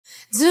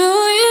Do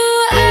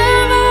you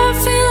ever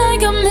feel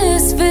like a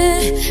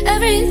misfit?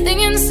 Everything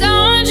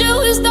inside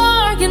you is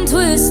dark and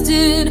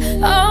twisted.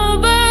 Oh,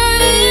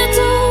 but it's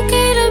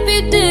okay to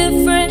be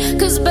different,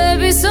 'cause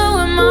baby, so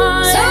am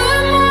I. So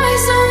am I,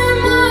 so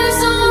am I,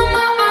 so am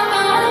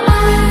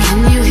I.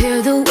 Can you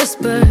hear the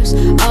whispers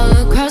all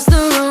across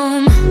the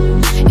room?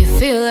 You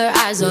feel her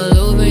eyes all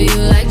over you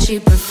like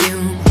cheap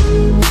perfume.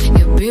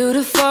 You're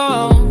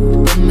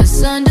beautiful, but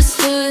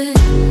misunderstood.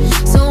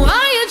 So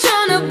why you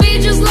tryna be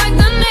just like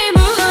the neighborhood?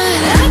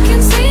 I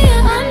can see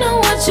it, I know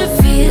what you're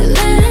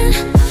feeling.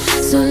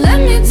 So let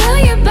me tell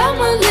you about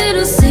my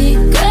little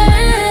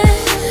secret.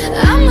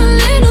 I'm a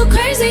little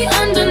crazy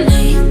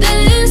underneath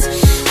this,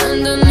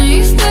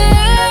 underneath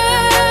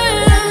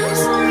this.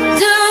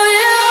 Do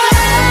you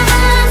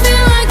ever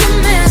feel like a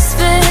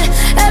misfit?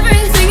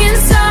 Everything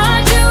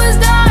inside you is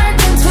dark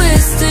and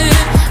twisted.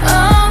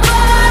 Oh,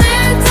 but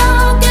it's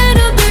okay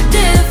to be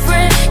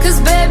different, 'cause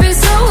baby,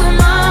 so am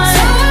I.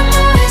 So am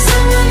I, so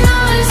am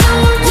I, so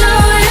am I. Do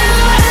you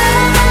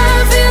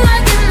ever feel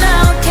like an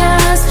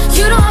outcast?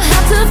 You don't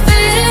have to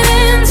fit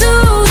into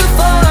the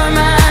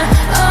format.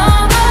 Oh,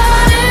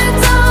 but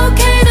it's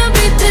okay to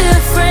be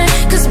different,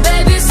 'cause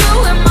baby, so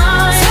am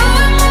I. So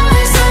am I,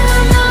 so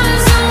am I,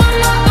 so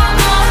am I.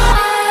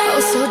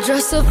 Oh, so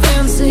dress up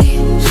fancy,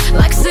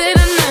 like Sid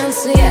and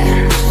Nancy, yeah.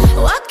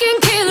 Walking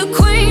killer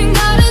queen,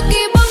 gotta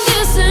keep on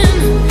kissing.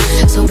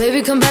 So baby,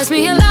 come pass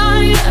me a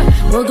lighter,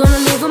 we're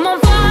gonna leave 'em on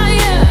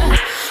fire.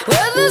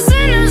 We're the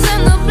sinners